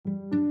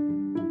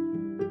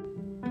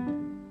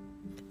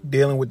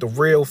dealing with the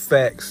real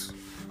facts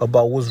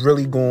about what's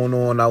really going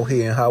on out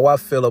here and how I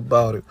feel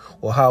about it,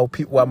 or how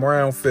people I'm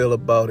around feel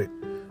about it.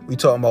 We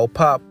talking about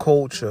pop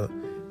culture,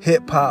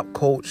 hip-hop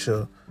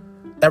culture,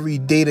 every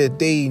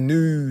day-to-day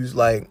news.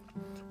 Like,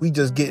 we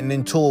just getting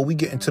into it. We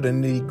get into the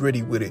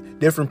nitty-gritty with it.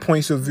 Different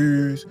points of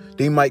views.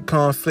 They might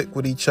conflict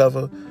with each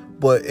other,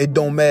 but it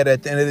don't matter.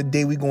 At the end of the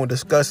day, we going to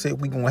discuss it.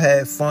 We going to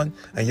have fun,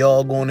 and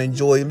y'all going to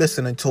enjoy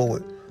listening to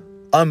it.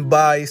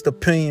 Unbiased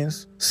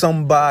opinions,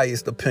 some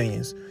biased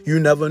opinions. You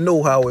never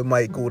know how it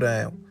might go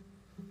down.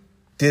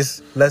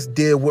 Let's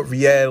deal with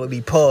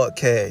reality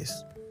podcast.